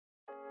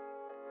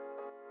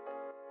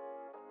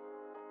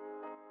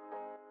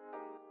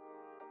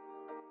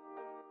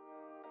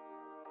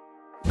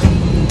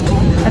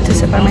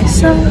by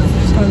myself,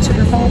 so I'm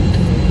super pumped.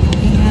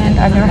 And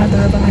I've never had the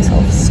rib by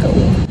myself, so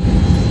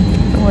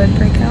it would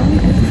break out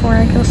right before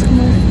I go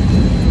somewhere.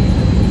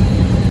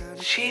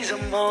 She's a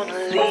Mona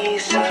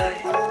Lisa.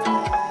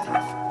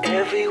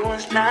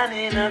 Everyone's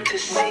lining up to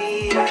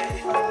see her.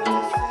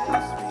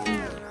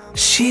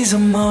 She's a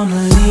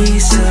Mona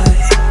Lisa.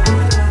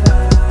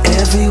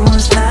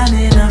 Everyone's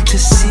lining up to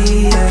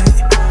see her.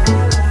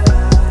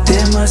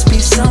 There must be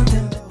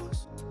something.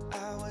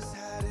 I was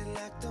hiding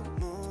like the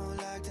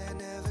moonlight that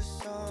never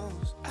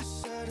shows. I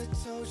should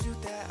have told you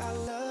that I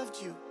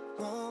loved you.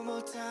 One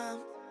more time.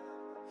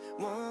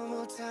 One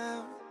more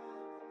time.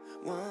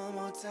 One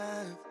more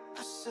time.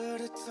 I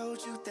should have told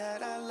you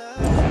that I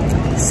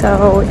loved you.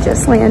 So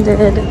just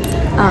landed.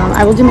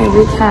 I will do my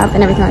recap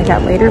and everything like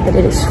that later, but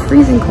it is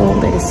freezing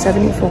cold. It is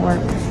 74.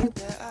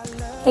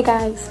 Hey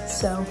guys,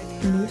 so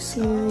new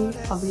scenery.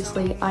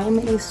 Obviously, I am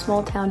in a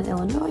small town in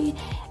Illinois,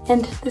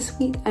 and this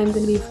week I'm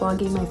going to be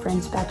vlogging my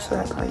friend's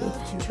bachelorette party.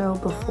 Intro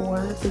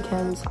before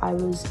because I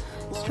was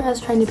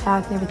stressed trying to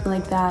pack and everything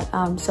like that.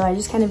 So I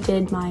just kind of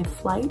did my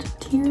flight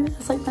here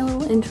as like my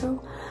little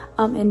intro.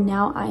 And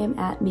now I am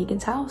at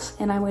Megan's house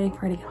and I'm waiting for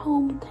her to get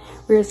home.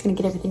 We're just gonna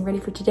get everything ready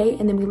for today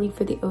and then we leave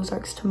for the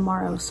Ozarks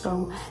tomorrow.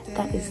 So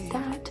that is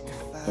that.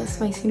 Yes,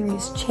 my scenery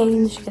has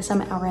changed. Yes, I'm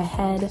an hour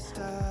ahead.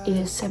 It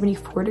is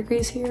 74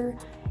 degrees here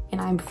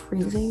and I'm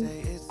freezing.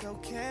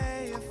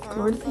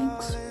 Lord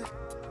thanks.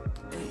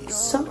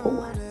 So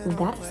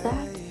that is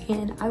that,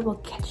 and I will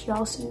catch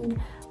y'all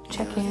soon.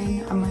 Check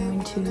in. I'm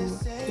going to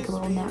take a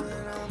little nap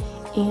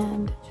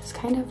and just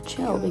kind of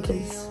chill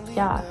because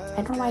yeah,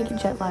 I don't know why I get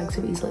jet lag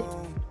so easily.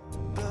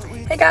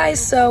 Hey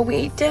guys, so we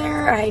ate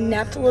dinner. I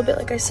napped a little bit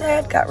like I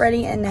said, got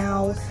ready, and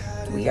now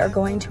we are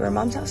going to our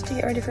mom's house to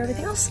get ready for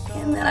everything else,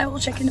 and then I will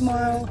check in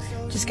tomorrow.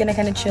 Just gonna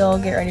kind of chill,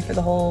 get ready for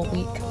the whole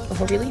week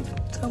before we leave.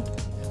 So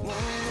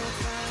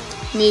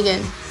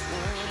Megan,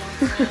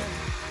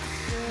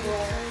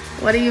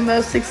 what are you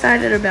most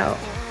excited about?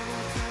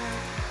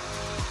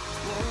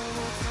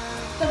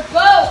 The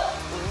boat!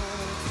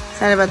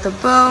 Excited about the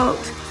boat.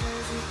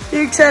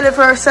 You're excited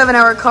for our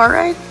 7-hour car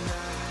ride?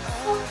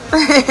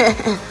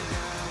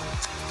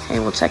 Okay,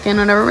 we'll check in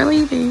whenever we're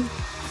leaving.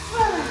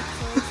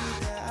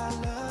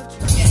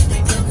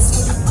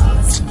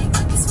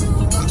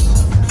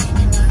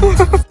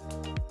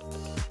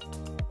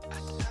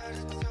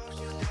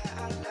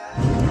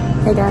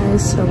 Hey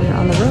guys, so we're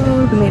on the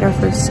road. We made our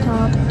first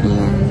stop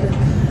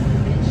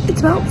and it's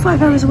about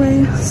 5 hours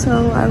away,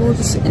 so I will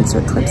just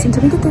insert clips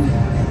until we get there.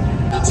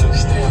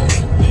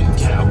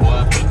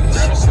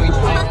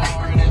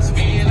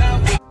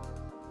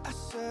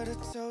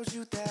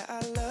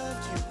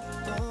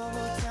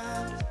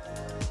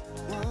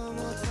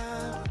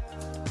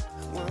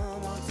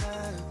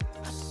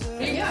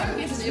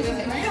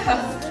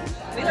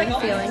 How are you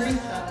feeling?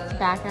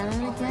 Back at it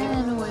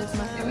again with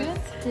my friends.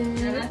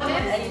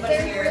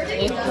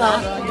 8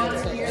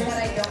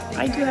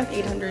 I do have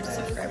 800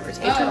 subscribers.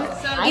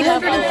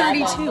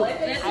 832.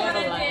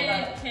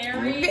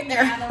 We're getting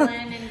there.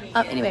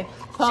 Anyway,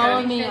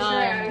 Follow me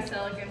on.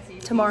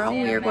 tomorrow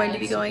we are going to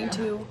be going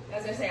to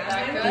the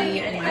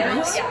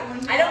wineries,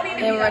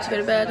 and we're about to go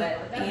to bed,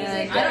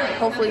 and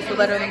hopefully feel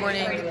better in the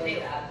morning.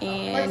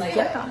 And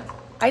yeah,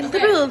 I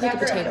literally look like a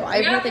potato. I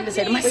have nothing to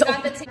say to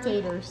myself.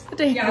 Potatoes.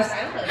 Potatoes.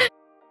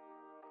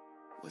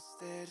 What's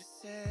there to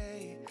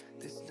say?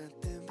 There's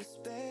nothing but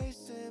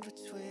space in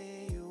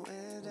between you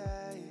and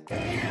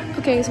I.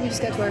 Okay, so we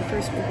just got to our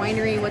first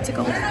winery. What's it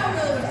called?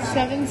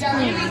 Seven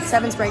Springs.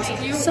 Seven Springs.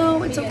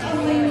 So it's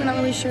okay. We're not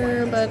really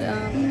sure, but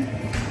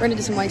we're gonna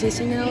do some wine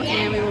tasting now,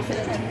 and we will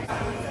finish.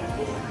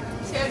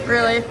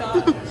 Really?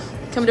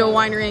 Come to a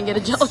winery and get a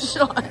Jello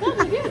shot.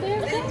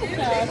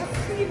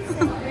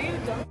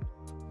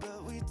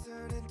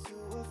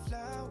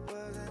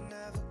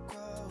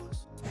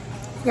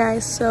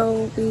 Guys,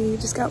 so we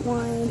just got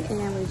wine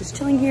and we're just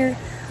chilling here.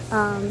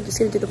 Just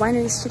gonna do the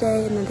wineries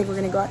today, and then I think we're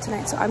gonna go out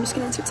tonight. So I'm just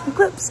gonna insert some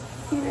clips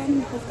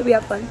and hopefully we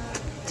have fun.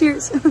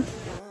 Cheers. One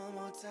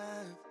more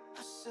time,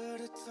 I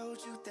should have told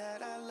you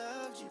that I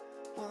loved you.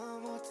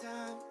 One more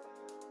time,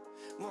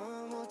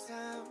 one more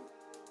time,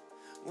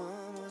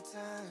 one more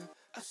time.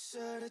 I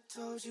should have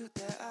told you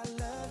that I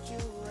loved you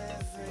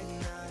every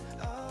night.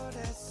 Oh,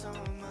 that's on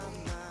my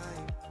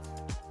mind.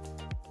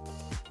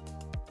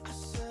 I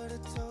should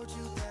have told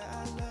you that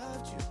I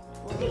loved you.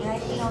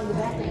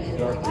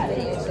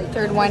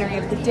 Third winery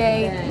of the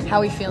day. How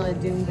are we feeling?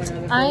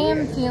 I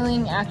am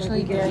feeling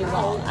actually very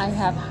well. I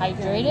have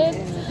hydrated.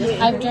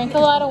 I've drank a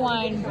lot of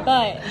wine,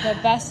 but the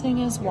best thing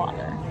is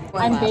water.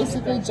 I'm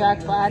basically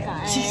Jack Black.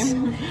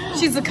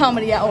 She's the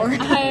comedy hour.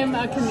 I am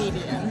a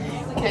comedian.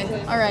 Okay,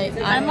 all right.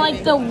 I'm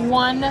like the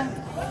one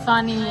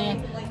funny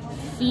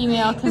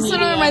female comedian. This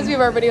sort of reminds me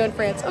of our video in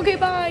France. Okay,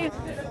 bye.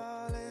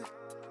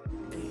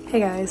 Hey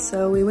guys,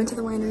 so we went to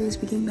the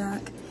wineries, we came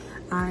back.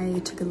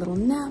 I took a little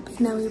nap,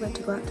 and now we're about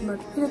to go out to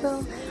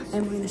Margaritaville.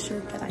 I'm wearing the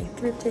shirt that I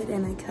thrifted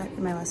and I cut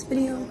in my last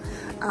video.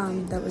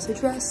 That was a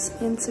dress,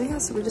 and so yeah,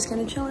 so we're just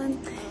kind of chilling,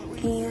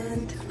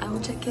 and I will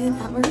check in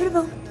at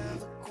Margaritaville.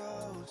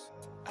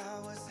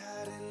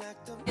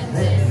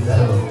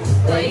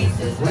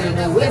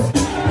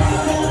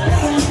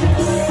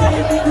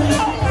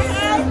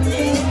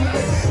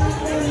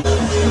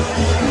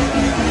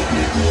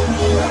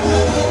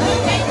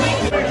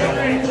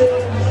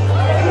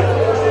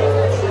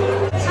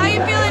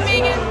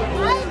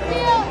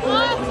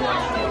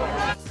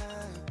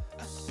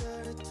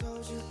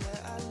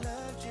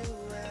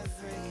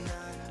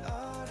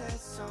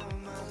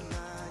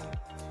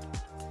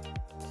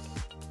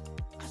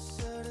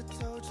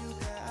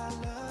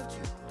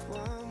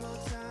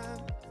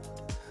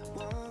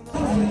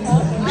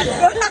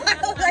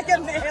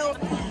 failed.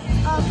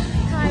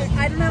 Hi,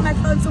 I don't have my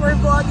phone, so we're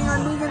vlogging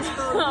on Megan's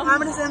phone. I'm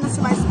gonna send this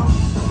to myself.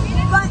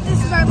 But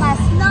this is our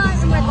last night,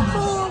 and we're at the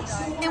pool,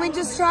 and we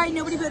just tried.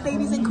 Nobody put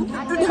babies in corner.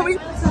 Nobody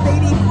put the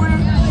baby in corner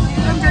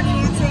from Dirty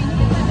Dancing.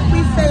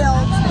 We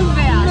failed.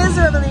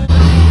 Miserably.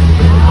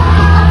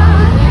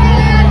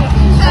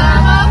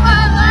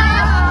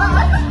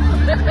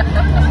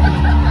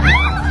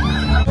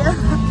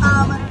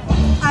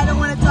 I don't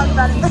want to talk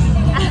about it.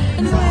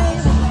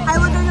 Anyway, I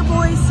look like a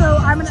boy, so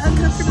I'm gonna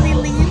uncomfortably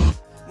leave.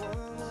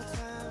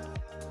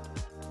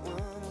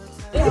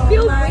 It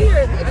feels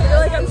weird. I feel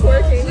like I'm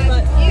twerking,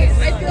 but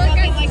I feel like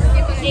I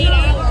skipped 8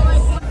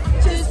 hours.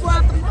 Just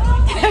walk.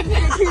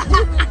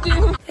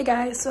 Hey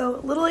guys, so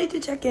a little late to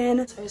check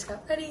in, so I just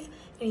got ready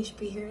and you should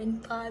be here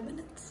in 5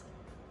 minutes.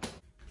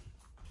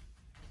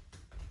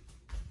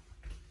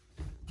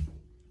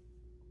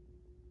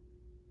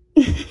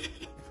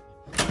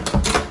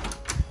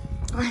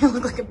 I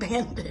look like a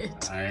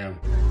bandit. I am.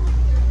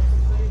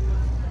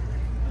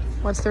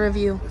 What's the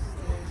review?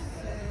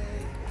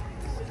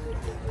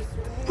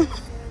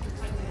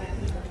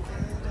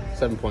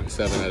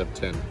 7.7 out of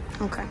 10.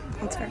 Okay,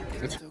 that's fair.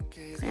 It's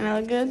And I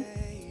look good?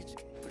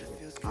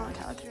 I like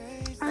how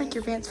I like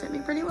your pants fit me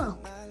pretty well.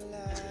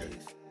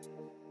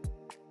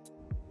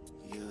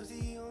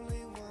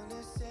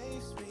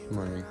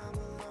 morning.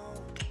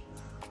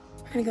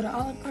 We're gonna go to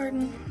Olive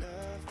Garden.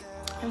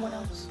 And what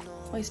else?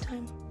 Waste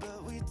time?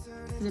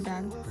 Is it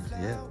bad?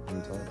 Yeah,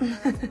 I'm told.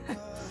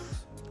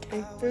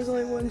 Okay, there's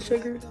only one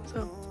sugar,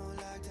 so.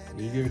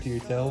 Did you give it to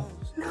yourself?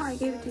 No, I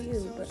gave it to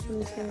you, but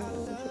I'm just gonna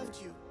go with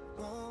it.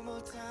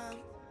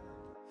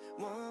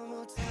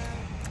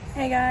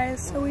 Hey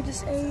guys, so we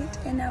just ate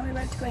and now we're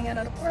about to going out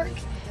at a park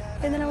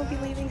and then I will be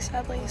leaving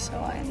sadly, so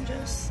I'm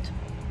just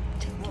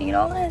taking it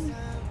all in.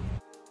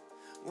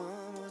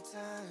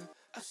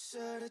 Okay,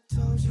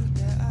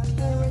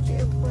 we're at the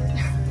airport.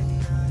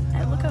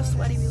 And look how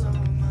sweaty we look.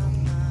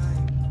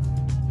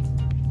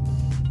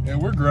 Yeah,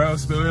 we're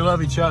gross, but we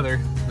love each other.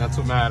 That's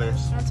what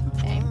matters. That's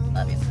okay.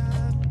 Love you.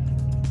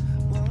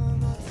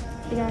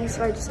 Hey guys,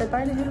 so I just said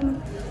bye to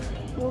him.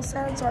 A little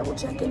sad, so I will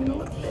check in a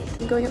little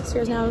bit. I'm going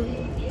upstairs now.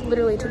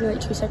 Literally took me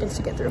like 2 seconds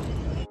to get through.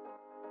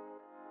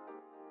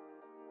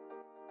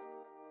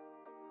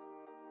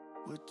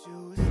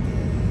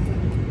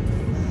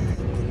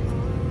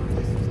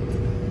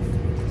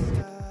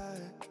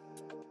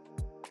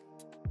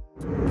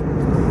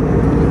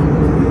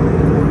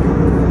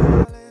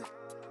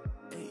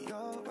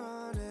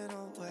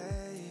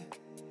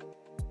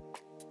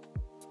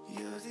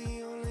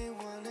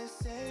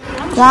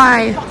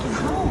 Why?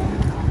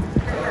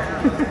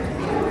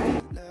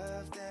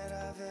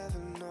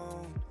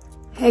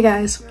 Hey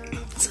guys,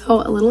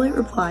 so a little late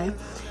reply.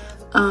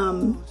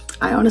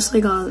 I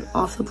honestly got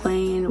off the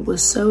plane,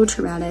 was so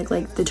traumatic,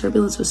 like the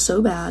turbulence was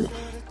so bad.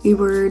 We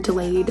were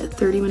delayed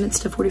 30 minutes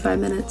to 45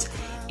 minutes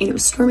and it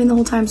was storming the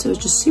whole time, so it was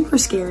just super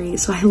scary.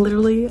 So I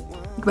literally,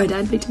 my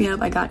dad picked me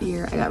up, I got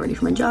here, I got ready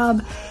for my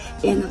job,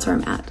 and that's where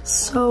I'm at.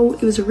 So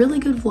it was a really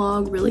good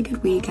vlog, really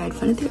good week. I had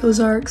fun at the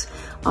Ozarks.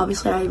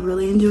 Obviously, I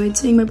really enjoyed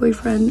seeing my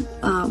boyfriend.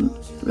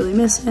 Really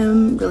miss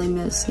him, really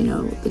miss, you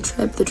know, the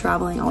trip, the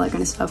traveling, all that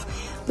kind of stuff.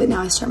 But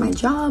now I start my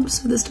job,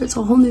 so this starts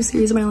a whole new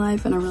series of my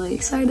life and I'm really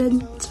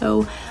excited.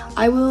 So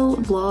I will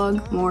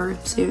vlog more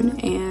soon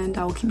and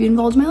I will keep you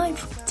involved in my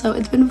life. So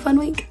it's been a fun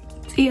week.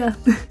 See ya.